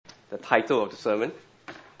the title of the sermon.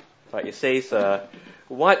 Right, it says,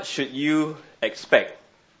 what should you expect?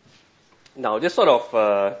 Now, this sort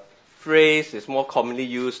of phrase is more commonly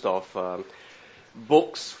used of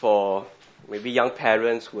books for maybe young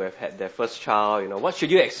parents who have had their first child. What should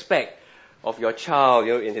you expect of your child,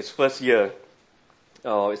 in his first year?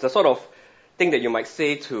 It's the sort of thing that you might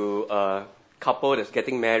say to a couple that's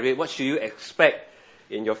getting married. What should you expect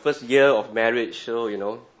in your first year of marriage? So,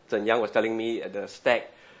 Zhen Yang was telling me at the stag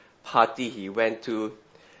party he went to,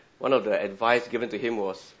 one of the advice given to him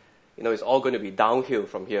was, it's all going to be downhill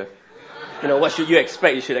from here. What should you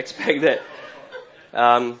expect? You should expect that.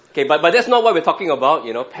 Okay, but that's not what we're talking about,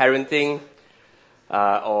 parenting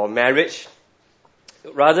or marriage.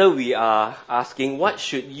 Rather, we are asking, what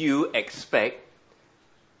should you expect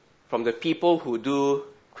from the people who do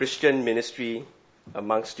Christian ministry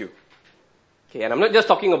amongst you? Okay, and I'm not just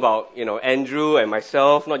talking about, Andrew and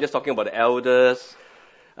myself, not just talking about the elders,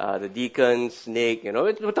 the deacons, Nick,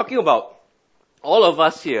 we're talking about all of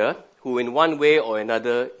us here who in one way or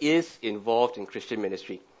another is involved in Christian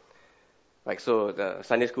ministry. Right, so the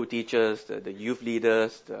Sunday school teachers, the youth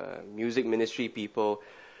leaders, the music ministry people,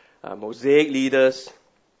 Mosaic leaders,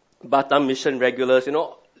 Batam mission regulars,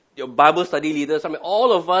 your Bible study leaders,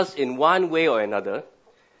 all of us in one way or another,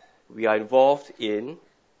 we are involved in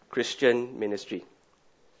Christian ministry.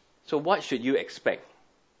 So what should you expect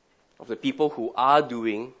of the people who are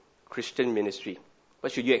doing Christian ministry?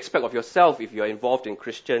 What should you expect of yourself if you are involved in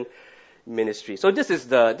Christian ministry? So this is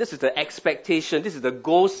the expectation, this is the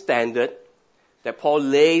gold standard that Paul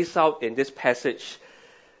lays out in this passage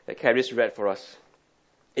that Carrie's read for us.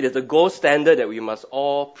 It is the gold standard that we must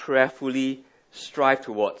all prayerfully strive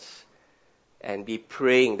towards and be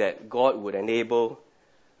praying that God would enable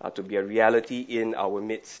to be a reality in our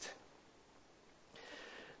midst.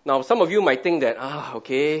 Now, some of you might think that,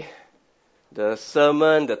 the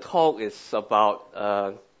sermon, the talk is about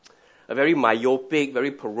a very myopic,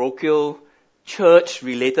 very parochial,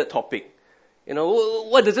 church-related topic.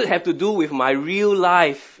 What does it have to do with my real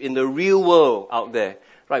life in the real world out there?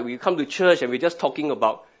 Right, we come to church and we're just talking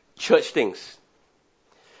about church things.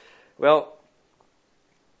 Well,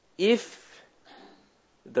 if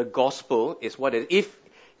the gospel is what it is,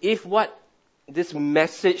 if what this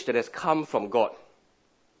message that has come from God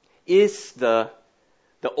is the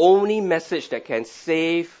only message that can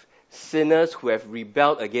save sinners who have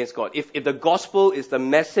rebelled against God, if the gospel is the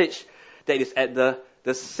message that is at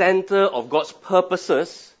the center of God's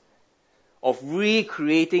purposes of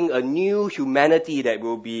recreating a new humanity that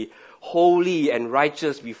will be holy and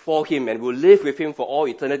righteous before Him and will live with Him for all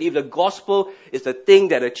eternity, if the gospel is the thing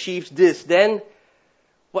that achieves this, then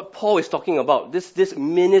what Paul is talking about, this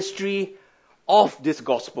ministry of this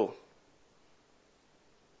gospel,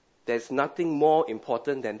 there's nothing more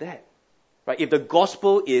important than that. Right? If the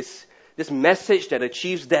gospel is this message that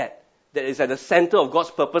achieves that is at the center of God's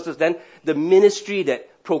purposes, then the ministry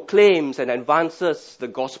that proclaims and advances the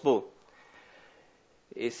gospel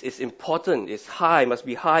is important, is high, must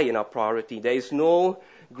be high in our priority. There is no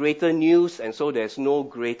greater news, and so there's no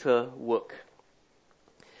greater work.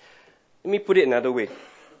 Let me put it another way.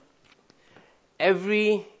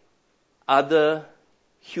 Every other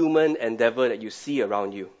human endeavor that you see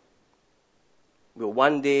around you will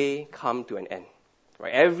one day come to an end.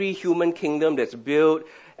 Right? Every human kingdom that's built,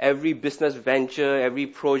 every business venture, every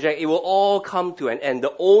project, it will all come to an end.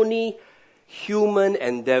 The only human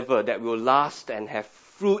endeavor that will last and have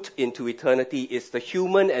fruit into eternity is the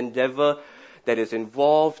human endeavor that is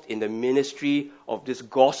involved in the ministry of this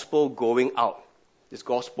gospel going out, this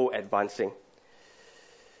gospel advancing.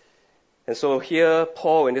 And so here,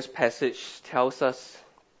 Paul in this passage tells us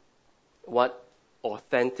what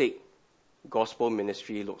authentic gospel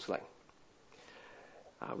ministry looks like.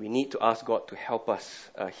 We need to ask God to help us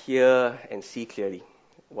hear and see clearly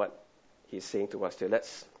what He's saying to us here.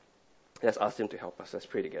 Let's ask Him to help us. Let's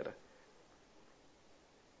pray together.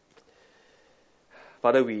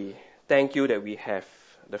 Father, we thank You that we have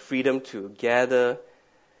the freedom to gather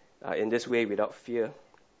in this way without fear.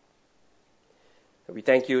 We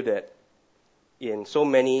thank You that in so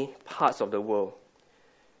many parts of the world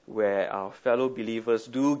where our fellow believers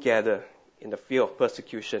do gather in the fear of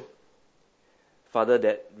persecution, Father,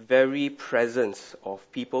 that very presence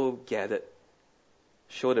of people gathered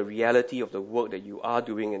show the reality of the work that You are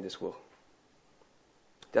doing in this world.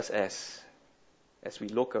 Just as we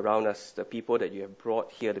look around us, the people that You have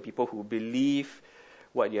brought here, the people who believe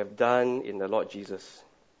what You have done in the Lord Jesus,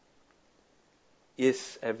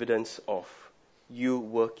 is evidence of You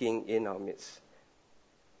working in our midst.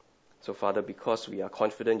 So, Father, because we are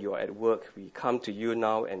confident You are at work, we come to You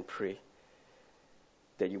now and pray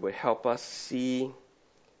that You will help us see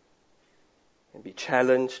be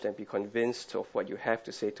challenged and be convinced of what you have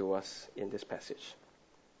to say to us in this passage.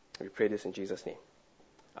 We pray this in Jesus' name.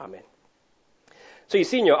 Amen. So you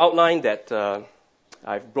see in your outline that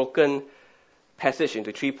I've broken passage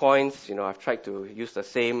into 3 points. I've tried to use the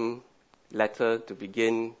same letter to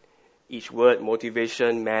begin each word: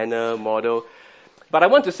 motivation, manner, model. But I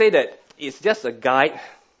want to say that it's just a guide.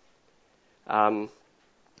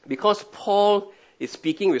 Because Paul is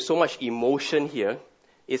speaking with so much emotion here,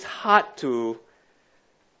 it's hard to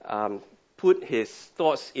put his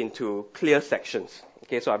thoughts into clear sections.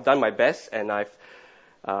 Okay, so I've done my best, and I've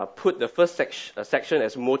put the first section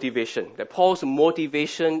as motivation. That Paul's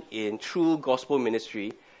motivation in true gospel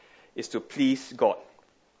ministry is to please God.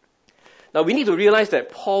 Now we need to realize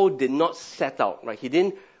that Paul did not set out, right? He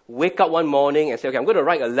didn't wake up one morning and say, okay, I'm going to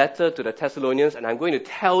write a letter to the Thessalonians and I'm going to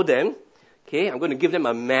tell them, okay, I'm going to give them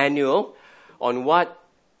a manual on what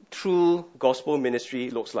true gospel ministry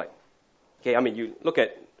looks like. Okay, you look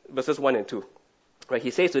at verses 1 and 2. Right?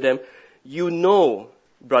 He says to them, you know,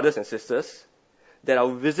 brothers and sisters, that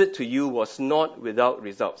our visit to you was not without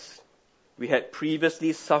results. We had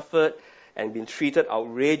previously suffered and been treated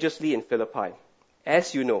outrageously in Philippi,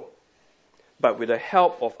 as you know. But with the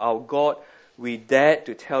help of our God, we dared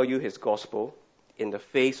to tell you his gospel in the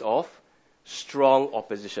face of strong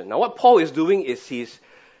opposition. Now what Paul is doing is he's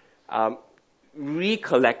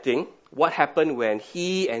recollecting what happened when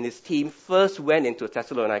he and his team first went into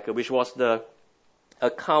Thessalonica, which was the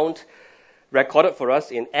account recorded for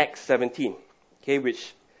us in Acts 17. Okay,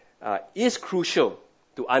 which is crucial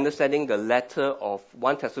to understanding the letter of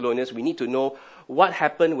 1 Thessalonians. We need to know what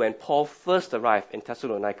happened when Paul first arrived in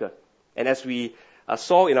Thessalonica. And as we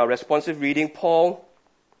saw in our responsive reading, Paul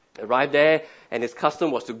arrived there, and his custom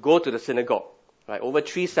was to go to the synagogue. Right? Over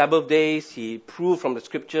 3 Sabbath days, he proved from the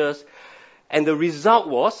scriptures. And the result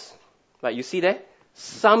was, right, you see there,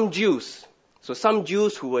 some Jews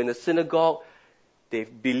who were in the synagogue, they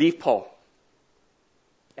believed Paul.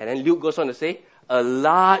 And then Luke goes on to say, a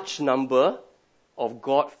large number of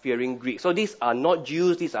God-fearing Greeks. So these are not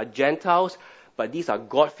Jews, these are Gentiles, but these are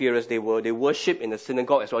God-fearers. They worship in the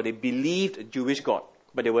synagogue as well. They believed a Jewish God,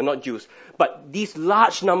 but they were not Jews. But these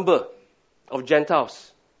large number of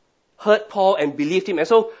Gentiles heard Paul and believed him. And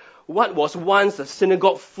so what was once a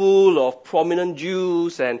synagogue full of prominent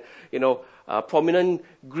Jews and, prominent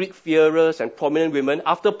Greek-fearers and prominent women,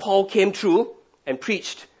 after Paul came through and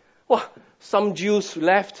preached, some Jews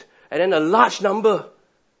left, and then a large number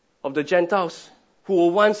of the Gentiles who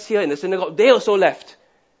were once here in the synagogue, they also left.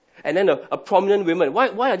 And then a prominent women.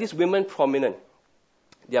 Why are these women prominent?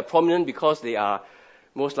 They are prominent because they are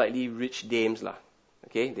most likely rich dames.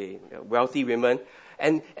 Okay, they are wealthy women.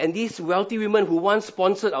 And these wealthy women who once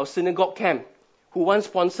sponsored our synagogue camp, who once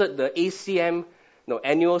sponsored the ACM,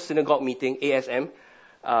 annual synagogue meeting, ASM,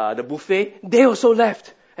 the buffet, they also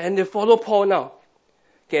left. And they follow Paul now.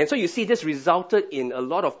 Okay, and so you see this resulted in a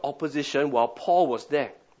lot of opposition while Paul was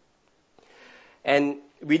there. And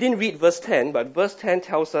we didn't read verse 10, but verse 10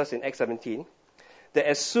 tells us in Acts 17 that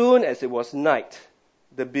as soon as it was night,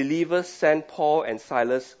 the believers sent Paul and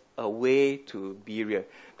Silas away to Berea.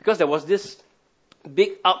 Because there was this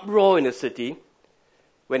big uproar in the city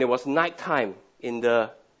when it was nighttime. In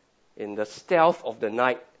the stealth of the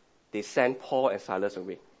night, they sent Paul and Silas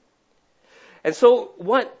away. And so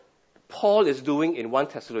what Paul is doing in 1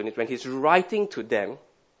 Thessalonians, when he's writing to them,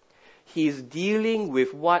 he's dealing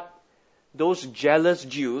with what those jealous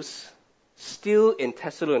Jews still in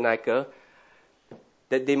Thessalonica,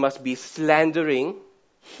 that they must be slandering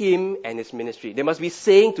him and his ministry. They must be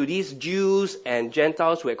saying to these Jews and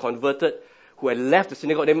Gentiles who had converted, who had left the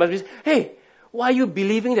synagogue, they must be saying, hey, why are you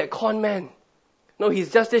believing that con man? No,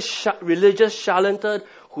 he's just this religious charlatan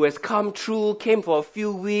who has come for a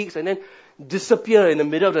few weeks and then disappear in the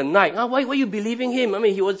middle of the night. Why were you believing him?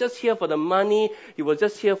 He was just here for the money. He was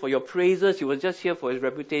just here for your praises. He was just here for his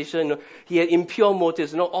reputation. He had impure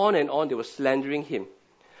motives. On and on, they were slandering him.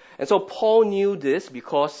 And so Paul knew this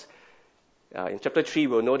because in chapter 3,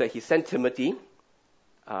 we'll know that he sent Timothy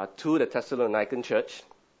to the Thessalonican church.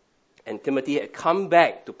 And Timothy had come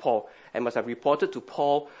back to Paul and must have reported to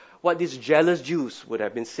Paul what these jealous Jews would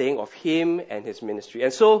have been saying of him and his ministry.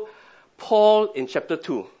 And so Paul, in chapter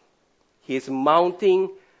 2, he is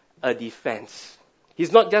mounting a defense.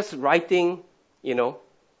 He's not just writing,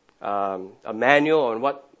 a manual on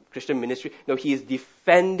what Christian ministry. No, he is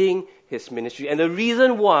defending his ministry. And the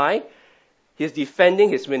reason why he's defending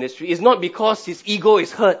his ministry is not because his ego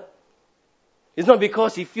is hurt. It's not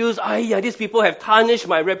because he feels, these people have tarnished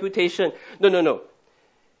my reputation. No.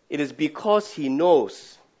 It is because he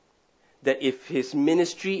knows that if his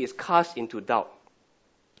ministry is cast into doubt,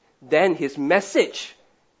 then his message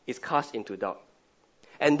is cast into doubt.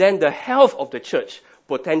 and then the health of the church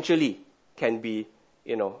potentially can be,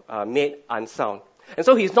 made unsound. And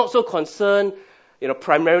so he's not so concerned,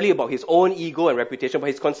 primarily about his own ego and reputation, but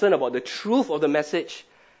he's concerned about the truth of the message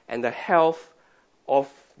and the health of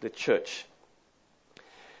the church.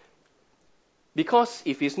 Because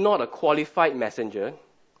if he's not a qualified messenger,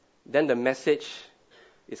 then the message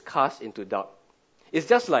is cast into doubt. It's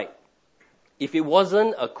just like if it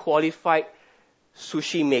wasn't a qualified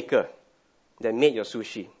sushi maker that made your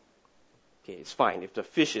sushi. Okay, it's fine. If the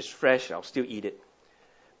fish is fresh, I'll still eat it.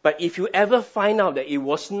 But if you ever find out that it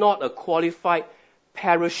was not a qualified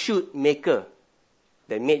parachute maker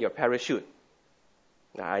that made your parachute,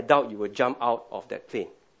 I doubt you will jump out of that plane.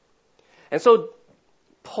 And so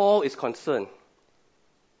Paul is concerned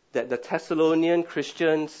that the Thessalonian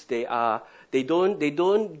Christians, they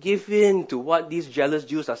don't give in to what these jealous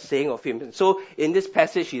Jews are saying of him. And so in this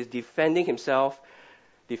passage, he is defending himself,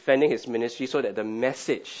 defending his ministry, so that the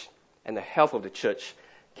message and the health of the church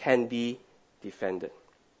can be defended.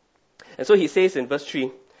 And so he says in verse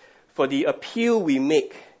 3, "For the appeal we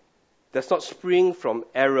make does not spring from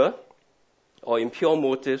error or impure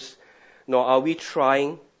motives, nor are we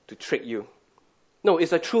trying to trick you." No,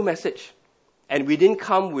 it's a true message. And we didn't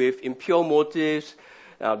come with impure motives.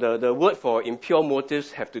 The word for impure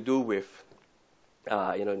motives have to do with,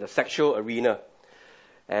 in the sexual arena.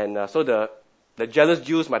 And so the jealous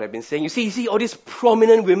Jews might have been saying, you see all these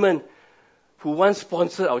prominent women who once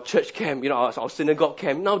sponsored our church camp, our synagogue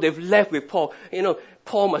camp, now they've left with Paul.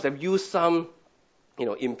 Paul must have used some,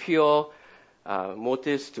 impure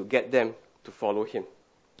motives to get them to follow him.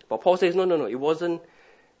 But Paul says, no, it wasn't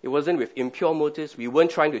with impure motives. We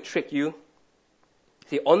weren't trying to trick you.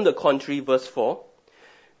 See, on the contrary, verse 4,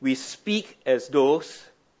 we speak as those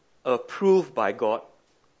approved by God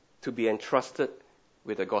to be entrusted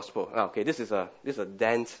with the gospel. Okay, this is a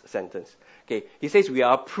dense sentence. Okay, he says we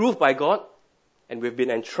are approved by God and we've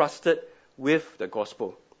been entrusted with the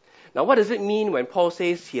gospel. Now, what does it mean when Paul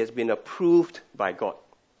says he has been approved by God?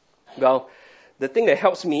 Well, the thing that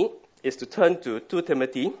helps me is to turn to 2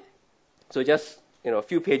 Timothy. So just, a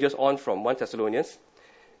few pages on from 1 Thessalonians,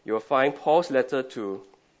 you will find Paul's letter to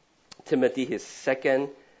Timothy, his second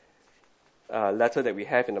letter that we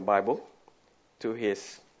have in the Bible, to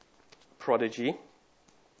his prodigy,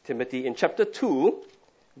 Timothy. In chapter 2,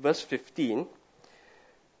 verse 15,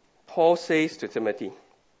 Paul says to Timothy,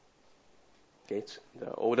 it's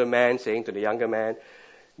the older man saying to the younger man,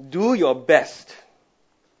 "Do your best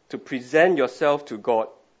to present yourself to God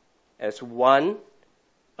as one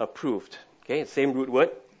approved." Okay, same root word,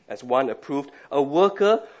 as one approved, a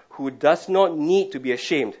worker who does not need to be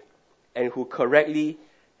ashamed and who correctly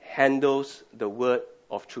handles the word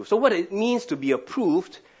of truth. So what it means to be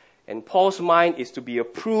approved, in Paul's mind, is to be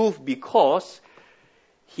approved because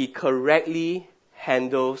he correctly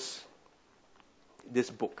handles this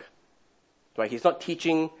book. Right? He's not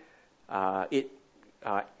teaching it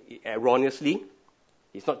erroneously.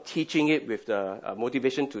 He's not teaching it with the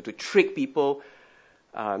motivation to trick people,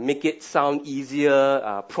 make it sound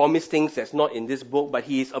easier, promise things that's not in this book, but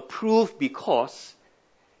he is approved because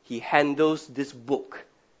he handles this book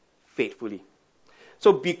faithfully.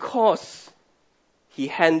 So because he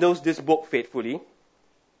handles this book faithfully,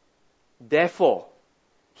 therefore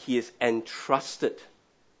he is entrusted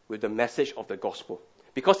with the message of the gospel.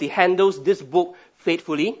 Because he handles this book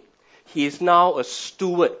faithfully, he is now a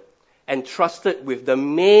steward entrusted with the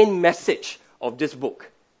main message of this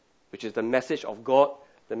book, which is the message of God,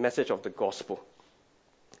 the message of the gospel.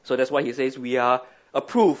 So that's why he says we are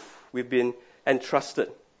approved, we've been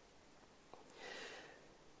entrusted.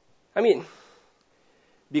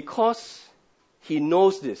 Because he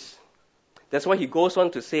knows this, that's why he goes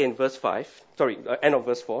on to say in end of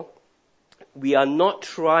verse 4, we are not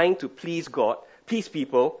trying to please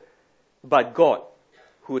people, but God,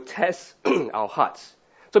 who tests our hearts.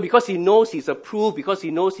 So because he knows he's approved, because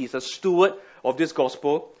he knows he's a steward of this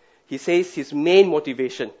gospel, he says his main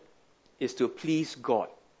motivation is to please God.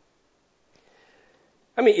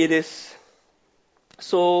 It is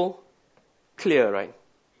so clear, right?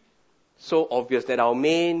 So obvious that our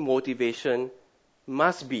main motivation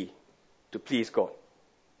must be to please God.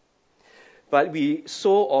 But we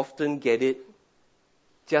so often get it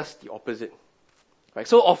just the opposite. Right?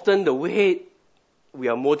 So often the way we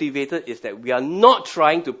are motivated is that we are not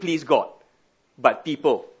trying to please God, but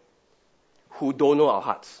people who don't know our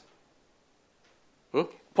hearts.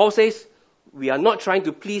 Paul says we are not trying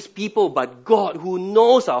to please people, but God who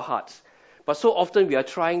knows our hearts. But so often we are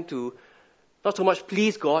trying to not so much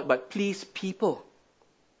please God, but please people.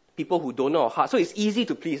 People who don't know our hearts. So it's easy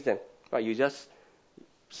to please them. Right? You just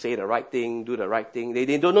say the right thing, do the right thing.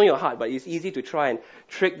 They don't know your heart, but it's easy to try and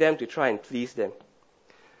trick them, to try and please them.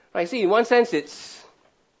 Right? See, in one sense, it's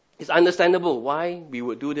understandable why we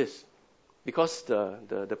would do this. Because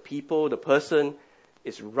the people, the person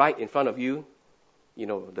is right in front of you. You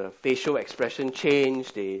know, the facial expression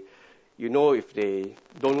change. If they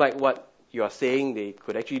don't like what you are saying, they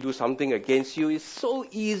could actually do something against you. It's so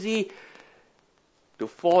easy to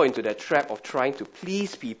fall into that trap of trying to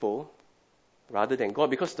please people rather than God,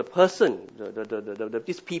 because the person,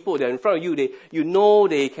 these people, they're in front of you.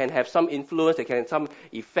 They can have some influence, they can have some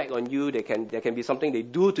effect on you. There can be something they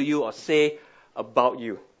do to you or say about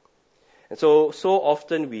you. And so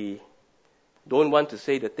often we don't want to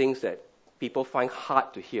say the things that people find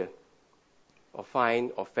hard to hear or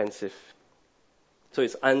find offensive. So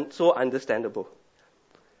it's so understandable.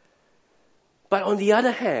 But on the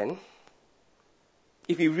other hand,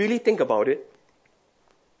 if we really think about it,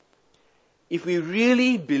 if we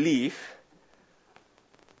really believe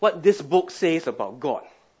what this book says about God,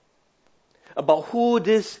 about who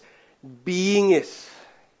this being is,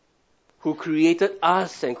 who created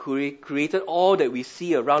us and created all that we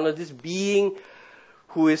see around us, this being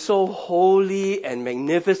who is so holy and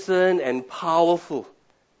magnificent and powerful,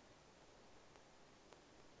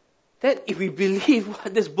 that if we believe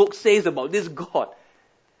what this book says about this God,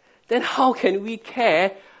 then how can we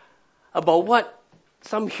care about what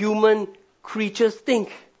some human creatures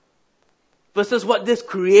think versus what this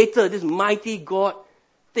creator, this mighty God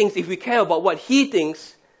thinks? If we care about what he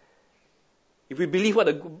thinks, if we believe what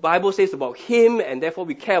the Bible says about him and therefore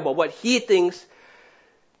we care about what he thinks,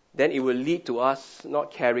 then it will lead to us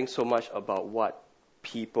not caring so much about what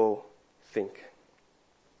people think.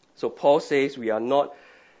 So Paul says we are not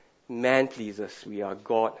man pleasers, we are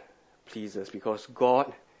God pleasers, because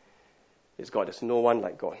God is God. There's no one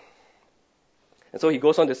like God. And so he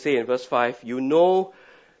goes on to say in verse 5, you know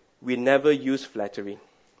we never use flattery,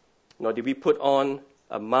 nor did we put on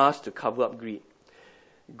a mask to cover up greed.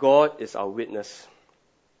 God is our witness.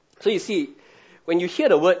 So you see, when you hear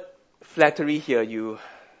the word flattery here, you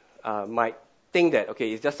might think that,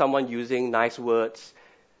 okay, it's just someone using nice words,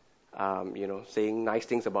 saying nice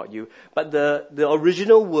things about you. But the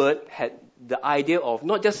original word had the idea of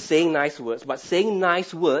not just saying nice words, but saying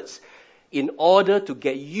nice words in order to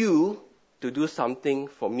get you to do something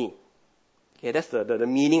for me. Okay, that's the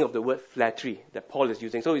meaning of the word flattery that Paul is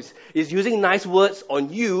using. So he's using nice words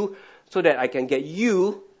on you so that I can get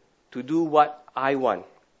you to do what I want.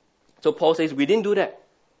 So Paul says we didn't do that.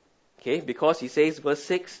 Okay, because he says, verse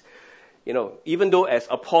 6, even though as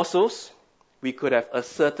apostles, we could have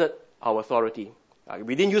asserted our authority.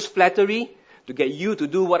 We didn't use flattery to get you to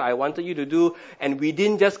do what I wanted you to do, and we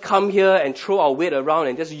didn't just come here and throw our weight around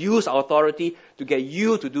and just use our authority to get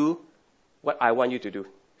you to do what I want you to do.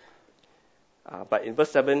 But in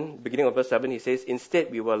verse 7, beginning of verse 7, he says,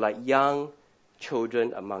 instead we were like young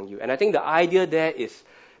children among you. And I think the idea there is,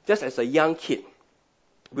 just as a young kid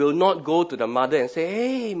will not go to the mother and say,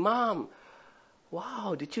 hey, mom,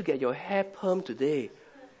 wow, did you get your hair permed today?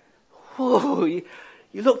 Whoa, you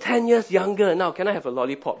look 10 years younger. Now, can I have a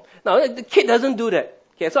lollipop? Now, the kid doesn't do that.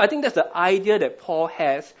 Okay, so I think that's the idea that Paul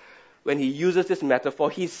has when he uses this metaphor.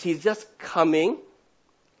 He's just coming,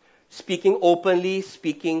 speaking openly,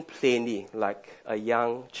 speaking plainly, like a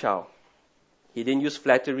young child. He didn't use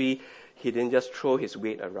flattery. He didn't just throw his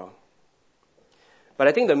weight around. But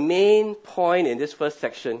I think the main point in this first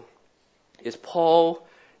section is Paul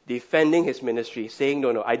defending his ministry, saying,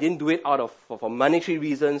 no, I didn't do it for monetary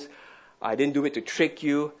reasons. I didn't do it to trick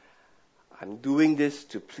you. I'm doing this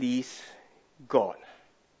to please God.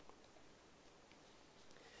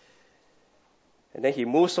 And then he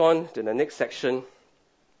moves on to the next section.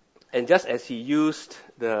 And just as he used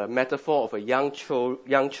the metaphor of a young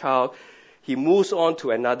child, he moves on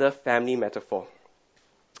to another family metaphor,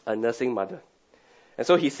 a nursing mother. And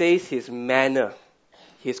so he says his manner,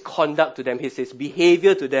 his conduct to them, his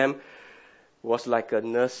behavior to them was like a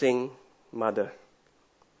nursing mother.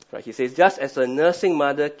 Right? He says, just as a nursing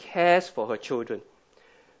mother cares for her children,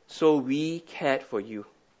 so we cared for you.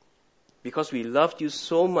 Because we loved you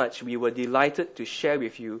so much, we were delighted to share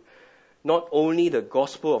with you not only the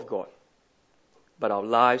gospel of God, but our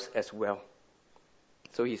lives as well.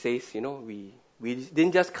 So he says, we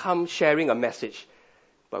didn't just come sharing a message,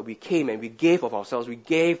 but we came and we gave of ourselves, we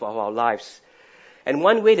gave of our lives. And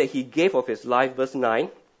one way that he gave of his life, verse 9,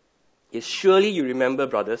 is surely you remember,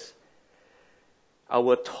 brothers,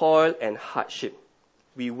 our toil and hardship.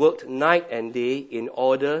 We worked night and day in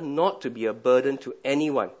order not to be a burden to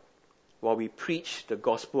anyone while we preached the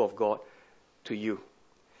gospel of God to you.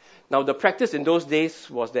 Now, the practice in those days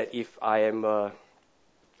was that if I am a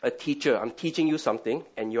a teacher, I'm teaching you something,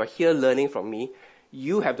 and you are here learning from me,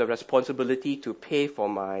 you have the responsibility to pay for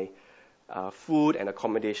my food and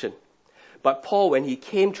accommodation. But Paul, when he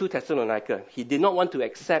came through Thessalonica, he did not want to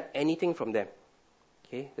accept anything from them.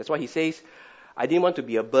 Okay, that's why he says, I didn't want to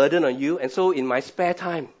be a burden on you, and so in my spare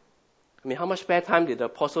time, I mean, how much spare time did the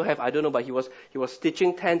apostle have? I don't know, but he was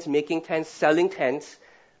stitching tents, making tents, selling tents.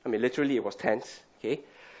 I mean, literally it was tents, okay,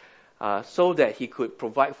 so that he could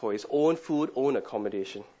provide for his own food, own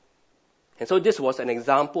accommodation. And so this was an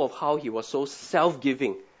example of how he was so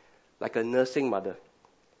self-giving, like a nursing mother.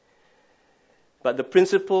 But the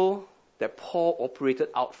principle that Paul operated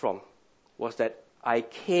out from was that I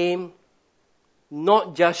came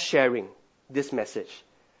not just sharing this message,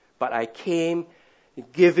 but I came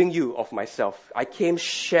giving you of myself. I came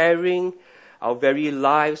sharing our very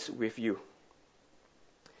lives with you.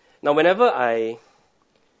 Now, whenever I,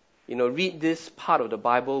 read this part of the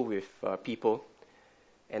Bible with people,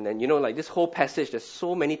 and then, like this whole passage, there's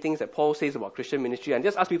so many things that Paul says about Christian ministry, and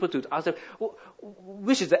just ask people to ask them,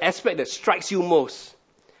 which is the aspect that strikes you most?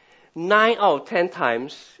 9 out of 10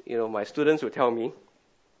 times, my students will tell me,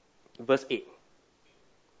 verse 8,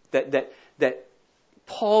 that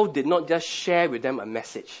Paul did not just share with them a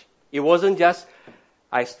message. It wasn't just,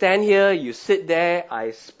 I stand here, you sit there,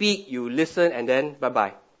 I speak, you listen, and then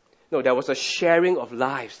bye-bye. No, there was a sharing of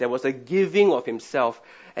lives. There was a giving of himself.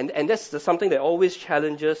 And that's something that always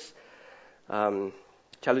challenges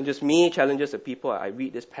me, challenges the people I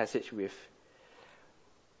read this passage with.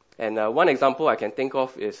 And one example I can think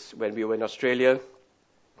of is when we were in Australia,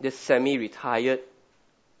 this semi-retired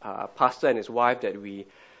pastor and his wife that we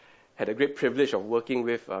had a great privilege of working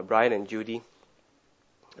with, Brian and Judy.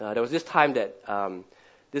 There was this time that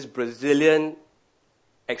this Brazilian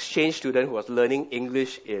exchange student who was learning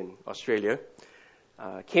English in Australia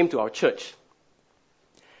came to our church.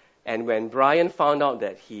 And when Brian found out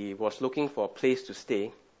that he was looking for a place to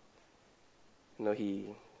stay,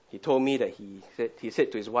 he told me that he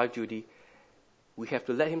said to his wife Judy, we have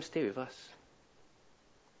to let him stay with us.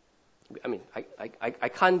 I mean, I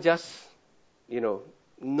can't just,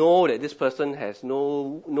 know that this person has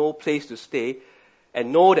no place to stay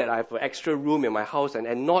and know that I have an extra room in my house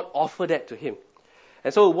and not offer that to him.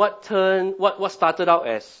 And so what started out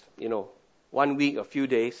as, 1 week, a few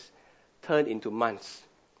days, turned into months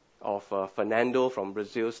of Fernando from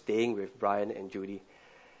Brazil staying with Brian and Judy.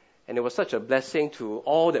 And it was such a blessing to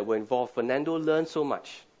all that were involved. Fernando learned so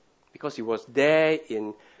much because he was there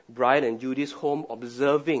in Brian and Judy's home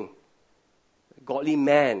observing a godly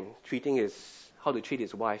man how to treat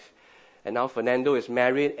his wife. And now Fernando is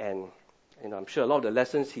married, and I'm sure a lot of the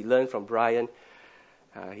lessons he learned from Brian,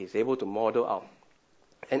 he's able to model out.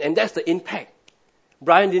 And that's the impact.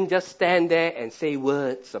 Brian didn't just stand there and say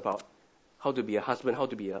words about how to be a husband, how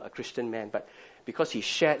to be a Christian man, but because he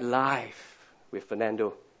shared life with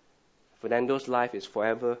Fernando, Fernando's life is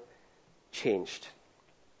forever changed.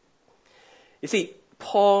 You see,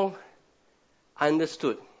 Paul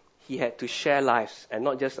understood he had to share lives and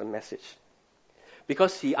not just a message,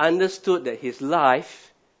 because he understood that his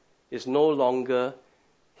life is no longer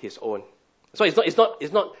his own. So it's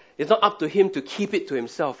not up to him to keep it to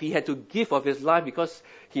himself. He had to give of his life because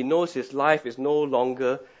he knows his life is no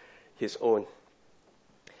longer his own.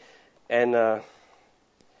 And I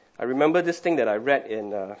remember this thing that I read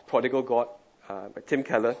in Prodigal God by Tim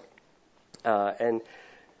Keller. And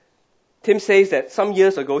Tim says that some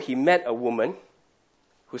years ago he met a woman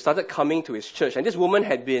who started coming to his church. And this woman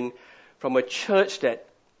had been from a church that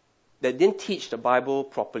didn't teach the Bible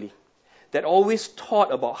properly, that always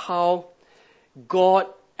taught about how God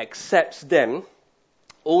accepts them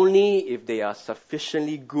only if they are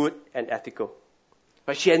sufficiently good and ethical.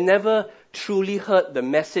 But she had never truly heard the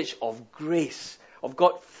message of grace, of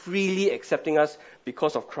God freely accepting us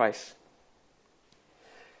because of Christ.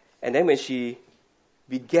 And then when she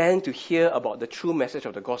began to hear about the true message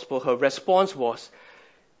of the gospel, her response was,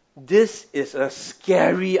 this is a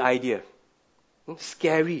scary idea.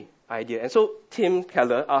 Scary idea. And so Tim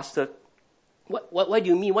Keller asked her, what do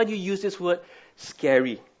you mean? Why do you use this word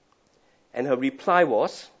scary? And her reply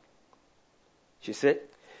was, she said,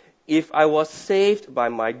 if I was saved by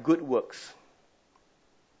my good works,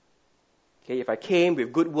 okay, if I came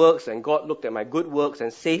with good works and God looked at my good works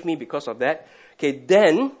and saved me because of that, okay,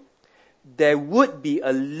 then there would be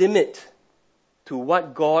a limit to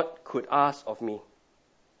what God could ask of me.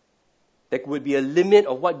 There would be a limit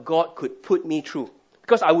of what God could put me through,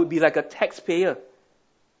 because I would be like a taxpayer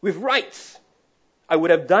with rights. I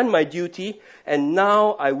would have done my duty, and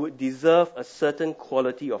now I would deserve a certain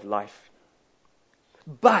quality of life.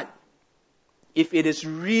 But if it is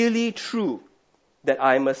really true that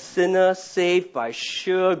I am a sinner saved by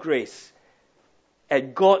sheer grace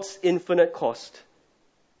at God's infinite cost,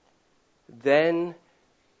 then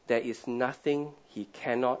there is nothing he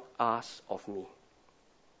cannot ask of me.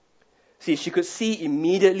 See, she could see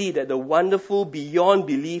immediately that the wonderful, beyond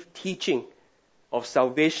belief teaching of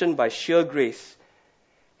salvation by sheer grace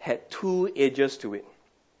had two edges to it.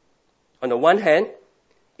 On the one hand,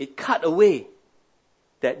 it cut away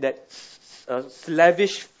that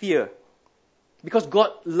slavish fear, because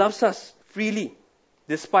God loves us freely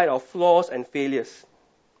despite our flaws and failures.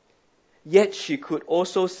 Yet she could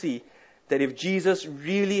also see that if Jesus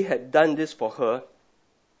really had done this for her,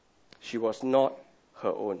 she was not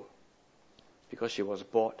her own, because she was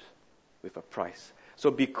bought with a price.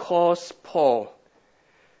 So because Paul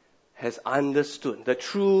has understood the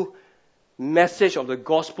true message of the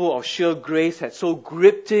gospel of sheer grace had so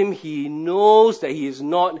gripped him, he knows that he is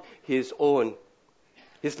not his own.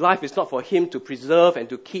 His life is not for him to preserve and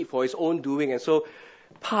to keep for his own doing. And so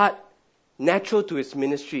part natural to his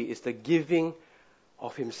ministry is the giving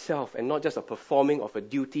of himself, and not just a performing of a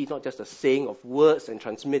duty, not just a saying of words and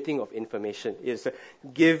transmitting of information. It's a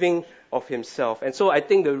giving of himself. And so I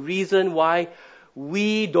think the reason why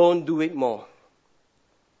we don't do it more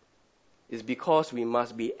is because we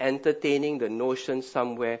must be entertaining the notion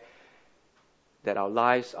somewhere that our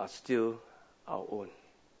lives are still our own.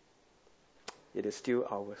 It is still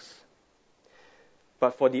ours.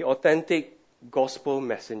 But for the authentic gospel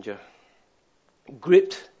messenger,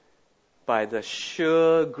 gripped by the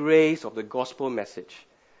sure grace of the gospel message,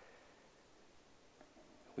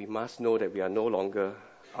 we must know that we are no longer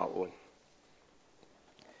our own.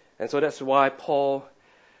 And so that's why Paul,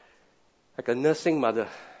 like a nursing mother,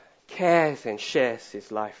 cares and shares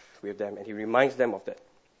his life with them, and he reminds them of that.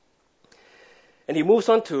 And he moves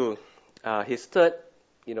on to his third,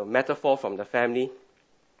 metaphor from the family,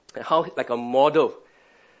 and how, like a model,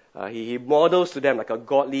 he models to them like a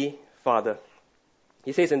godly father.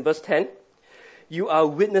 He says in verse 10, "You are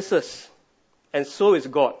witnesses, and so is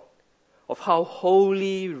God, of how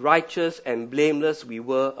holy, righteous, and blameless we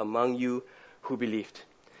were among you who believed."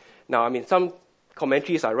 Now, some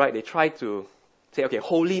commentaries are right. They try to say, okay,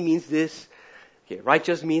 holy means this, okay,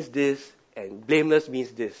 righteous means this, and blameless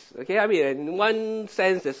means this. Okay, in one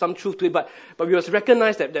sense, there's some truth to it, but we must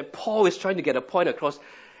recognize that Paul is trying to get a point across,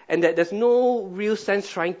 and that there's no real sense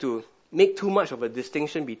trying to make too much of a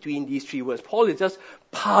distinction between these three words. Paul is just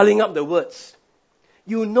piling up the words.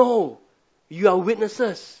 You are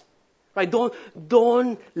witnesses, right?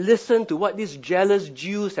 Don't listen to what these jealous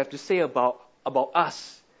Jews have to say about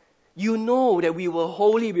us. You know that we were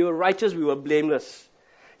holy, we were righteous, we were blameless.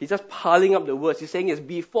 He's just piling up the words. He's saying is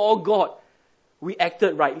before God, we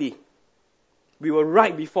acted rightly. We were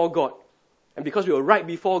right before God. And because we were right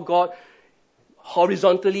before God,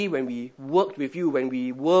 horizontally, when we worked with you, when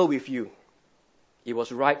we were with you, it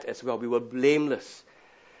was right as well. We were blameless.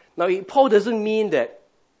 Now, Paul doesn't mean that,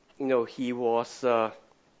 he was,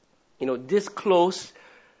 this close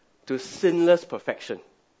to sinless perfection.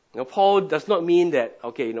 Paul does not mean that,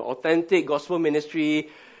 authentic gospel ministry,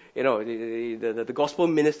 the gospel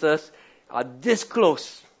ministers are this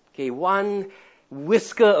close, one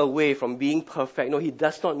whisker away from being perfect. No, he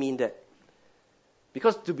does not mean that.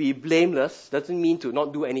 Because to be blameless doesn't mean to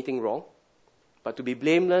not do anything wrong, but to be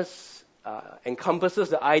blameless encompasses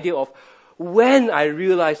the idea of when I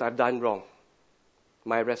realize I've done wrong,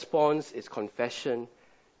 my response is confession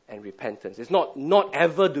and repentance. It's not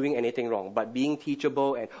ever doing anything wrong, but being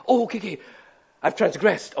teachable and, okay, I've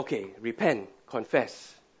transgressed. Okay, repent,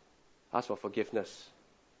 confess, ask for forgiveness.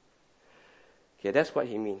 Okay, that's what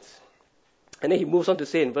he means. And then he moves on to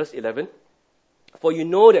say in verse 11, "For you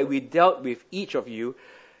know that we dealt with each of you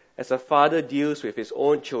as a father deals with his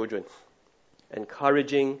own children,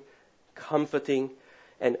 encouraging, comforting,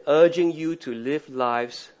 and urging you to live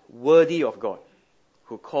lives worthy of God,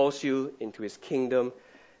 who calls you into his kingdom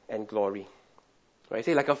and glory." Right?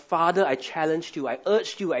 Say, like a father, I challenged you, I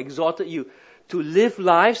urged you, I exhorted you to live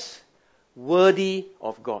lives worthy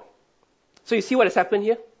of God. So you see what has happened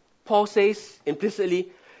here? Paul says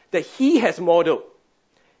implicitly that he has modeled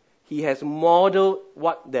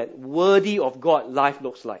what that worthy of God life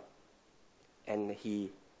looks like. And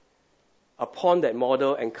he, upon that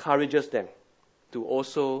model, encourages them to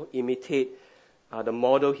also imitate the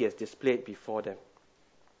model he has displayed before them.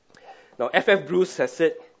 Now, F.F. Bruce has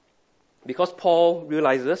said, because Paul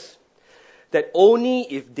realizes that only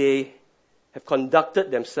if they have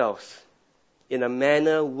conducted themselves in a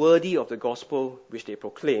manner worthy of the gospel which they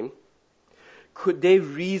proclaim, could they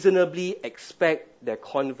reasonably expect their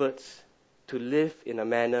converts to live in a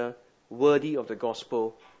manner worthy of the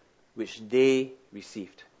gospel which they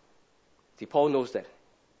received. See, Paul knows that.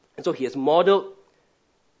 And so he has modeled,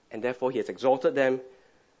 and therefore he has exalted them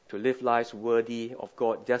to live lives worthy of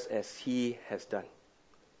God, just as he has done.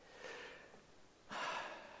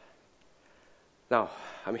 Now,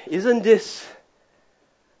 isn't this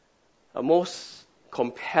a most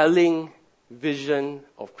compelling vision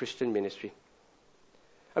of Christian ministry?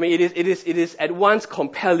 It is at once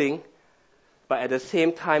compelling, but at the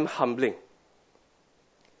same time humbling.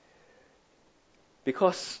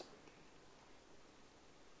 Because,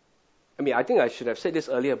 I think I should have said this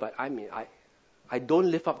earlier, but I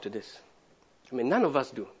don't live up to this. None of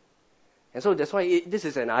us do. And so that's why this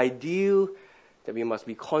is an ideal that we must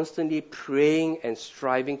be constantly praying and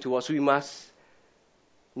striving towards. We must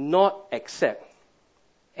not accept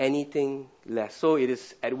anything less. So it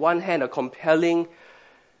is at one hand a compelling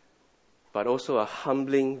but also a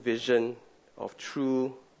humbling vision of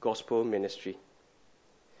true gospel ministry.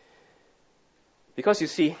 Because you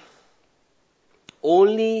see,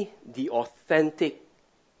 only the authentic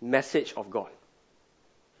message of God.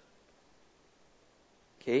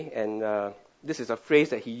 Okay, and this is a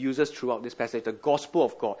phrase that he uses throughout this passage, the gospel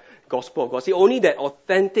of God. Gospel of God. See, only that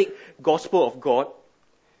authentic gospel of God,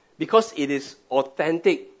 because it is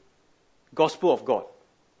authentic gospel of God,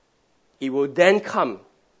 it will then come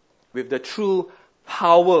with the true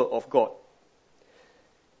power of God.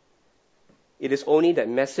 It is only that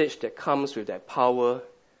message that comes with that power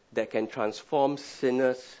that can transform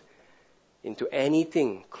sinners into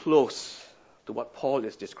anything close to what Paul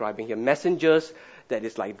is describing here. Messengers that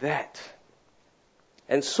is like that.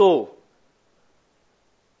 And so,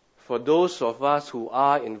 for those of us who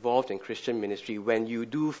are involved in Christian ministry, when you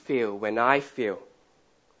do fail, when I fail,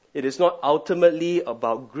 it is not ultimately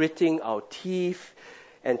about gritting our teeth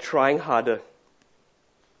and trying harder,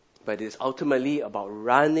 but it is ultimately about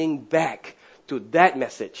running back to that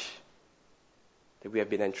message that we have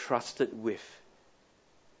been entrusted with.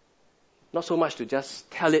 Not so much to just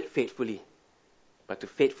tell it faithfully, but to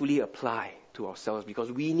faithfully apply to ourselves,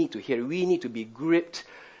 because we need to hear it. We need to be gripped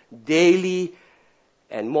daily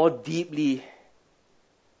and more deeply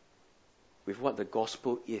with what the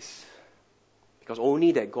gospel is. Because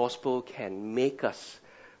only that gospel can make us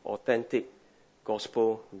authentic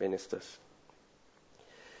gospel ministers.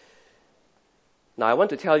 Now I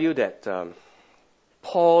want to tell you that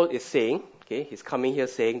Paul is saying, he's coming here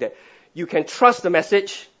saying that you can trust the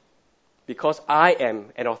message because I am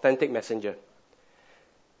an authentic messenger.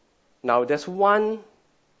 Now there's one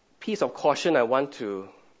piece of caution I want to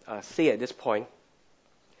say at this point.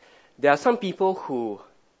 There are some people who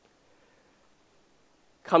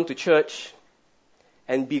come to church,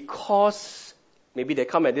 and because maybe they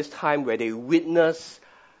come at this time where they witness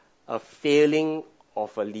a failing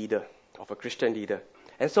of a leader, of a Christian leader.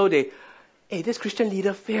 And so this Christian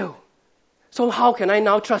leader failed. So how can I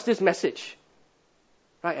now trust this message?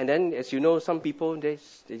 Right? And then, as you know, some people, they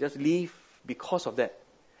just leave because of that.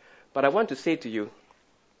 But I want to say to you,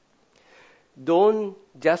 don't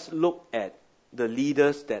just look at the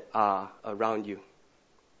leaders that are around you.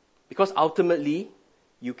 Because ultimately,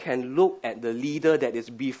 you can look at the leader that is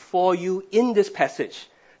before you in this passage.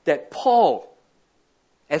 That Paul,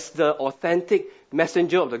 as the authentic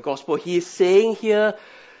messenger of the gospel, he is saying here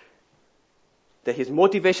that his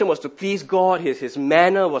motivation was to please God. His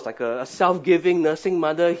manner was like a self-giving nursing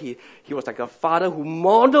mother. He was like a father who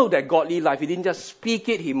modeled that godly life. He didn't just speak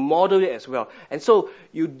it, he modeled it as well. And so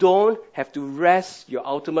you don't have to rest your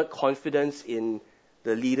ultimate confidence in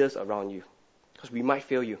the leaders around you, because we might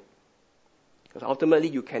fail you. Because ultimately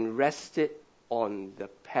you can rest it on the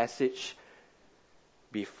passage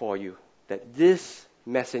before you. That this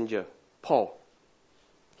messenger, Paul,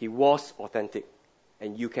 he was authentic.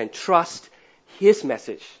 And you can trust his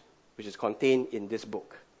message, which is contained in this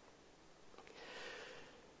book.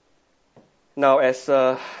 Now, as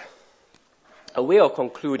a way of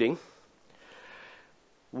concluding,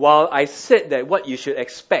 while I said that what you should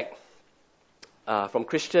expect from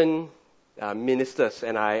Christian ministers,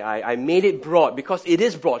 and I made it broad because it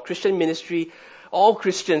is broad. Christian ministry, all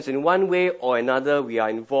Christians in one way or another, we are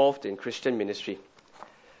involved in Christian ministry.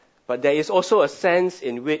 But there is also a sense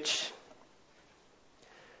in which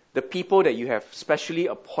the people that you have specially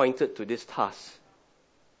appointed to this task,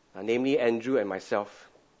 namely Andrew and myself,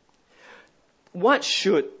 what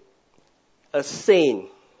should a sane,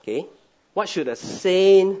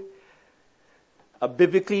 a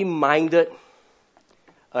biblically minded,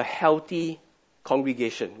 a healthy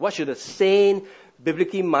congregation, what should a sane,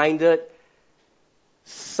 biblically minded,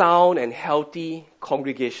 sound and healthy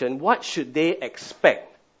congregation, what should they expect?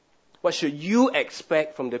 What should you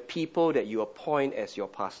expect from the people that you appoint as your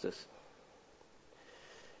pastors?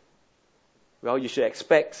 Well, you should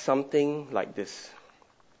expect something like this.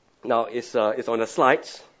 Now, it's on the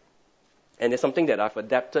slides, and it's something that I've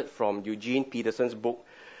adapted from Eugene Peterson's book.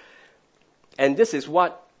 And this is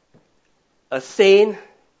what a sane,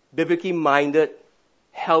 biblically minded,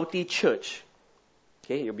 healthy church,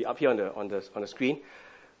 okay, it'll be up here on the screen,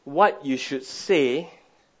 what you should say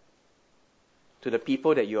to the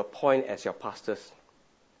people that you appoint as your pastors.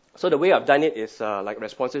 So the way I've done it is like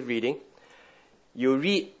responsive reading. You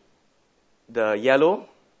read the yellow,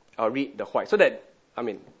 I'll read the white. So that, I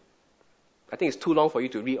think it's too long for you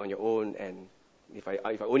to read on your own, and if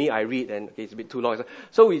only I read, then okay, it's a bit too long.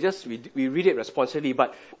 So we read it responsively.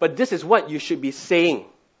 But this is what you should be saying.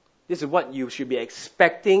 This is what you should be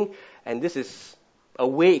expecting, and this is a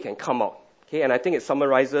way it can come out. Okay, and I think it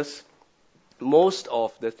summarizes most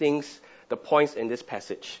of the points in this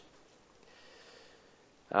passage.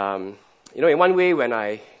 In one way, when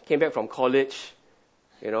I came back from college,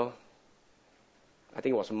 I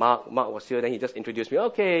think it was Mark was here, then he just introduced me,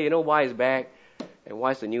 okay, Y is back, and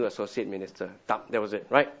Y is the new associate minister. That was it,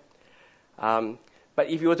 right? But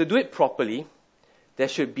if you were to do it properly, there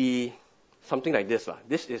should be something like this.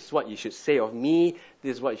 This is what you should say of me,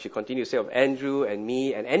 this is what you should continue to say of Andrew and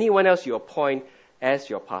me, and anyone else you appoint as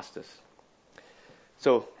your pastors.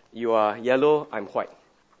 So, you are yellow, I'm white.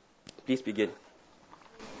 Please begin.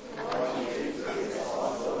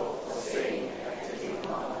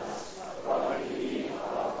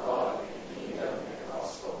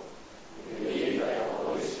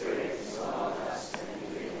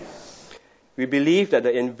 We believe that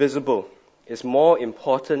the invisible is more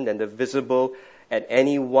important than the visible at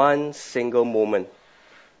any one single moment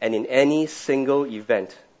and in any single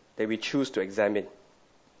event that we choose to examine.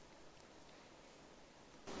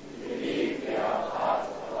 We believe they are part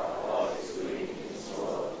of what God is doing in His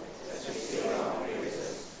world as we sing our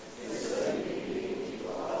praises, listen, believing to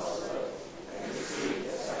God's word, and receive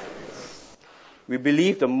the sacraments. We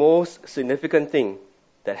believe the most significant thing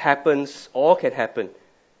that happens or can happen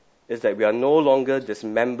is that we are no longer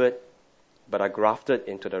dismembered, but are grafted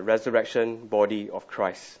into the resurrection body of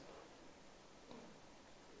Christ.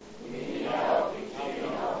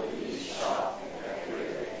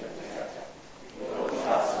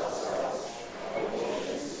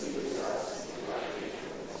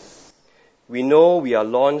 We know we are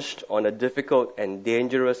launched on a difficult and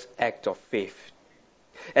dangerous act of faith,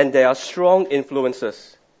 and there are strong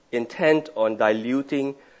influences intent on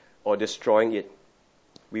diluting or destroying it.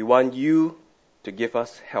 We want you to give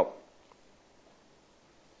us help.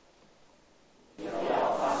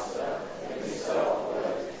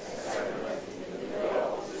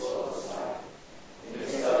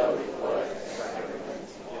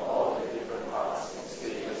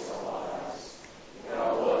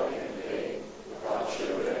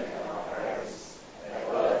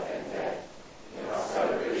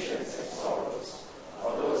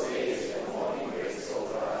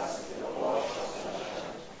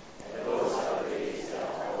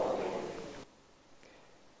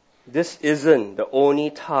 This isn't the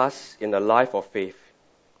only task in the life of faith,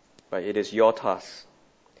 but it is your task.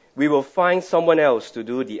 We will find someone else to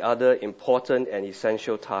do the other important and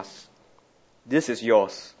essential tasks. This is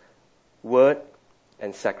yours, word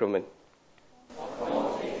and sacrament.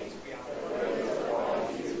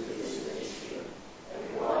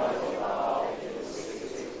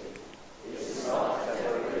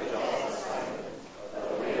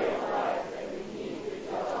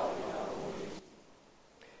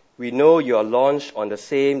 We know you are launched on the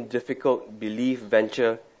same difficult belief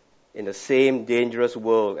venture in the same dangerous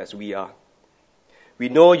world as we are. We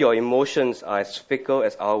know your emotions are as fickle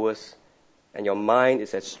as ours, and your mind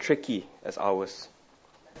is as tricky as ours.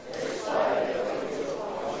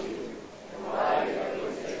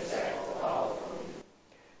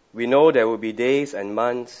 We know there will be days and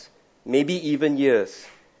months, maybe even years,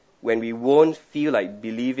 when we won't feel like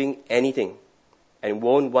believing anything and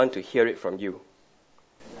won't want to hear it from you.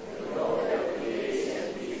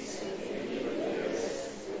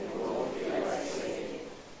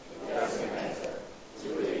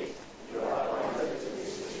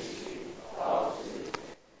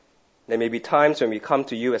 There may be times when we come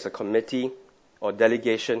to you as a committee or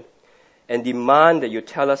delegation and demand that you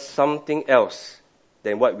tell us something else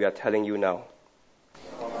than what we are telling you now.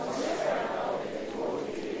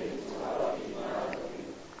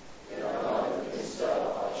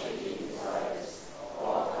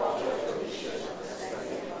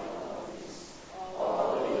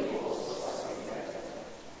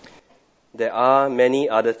 There are many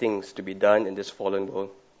other things to be done in this fallen world,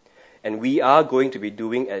 and we are going to be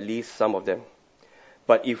doing at least some of them.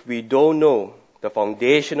 But if we don't know the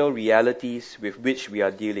foundational realities with which we are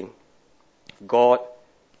dealing, God,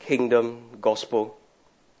 kingdom, gospel,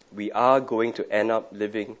 we are going to end up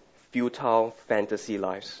living futile fantasy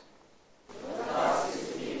lives.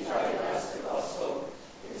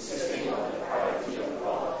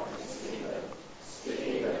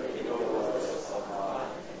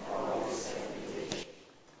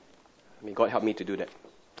 May God help me to do that.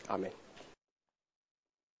 Amen.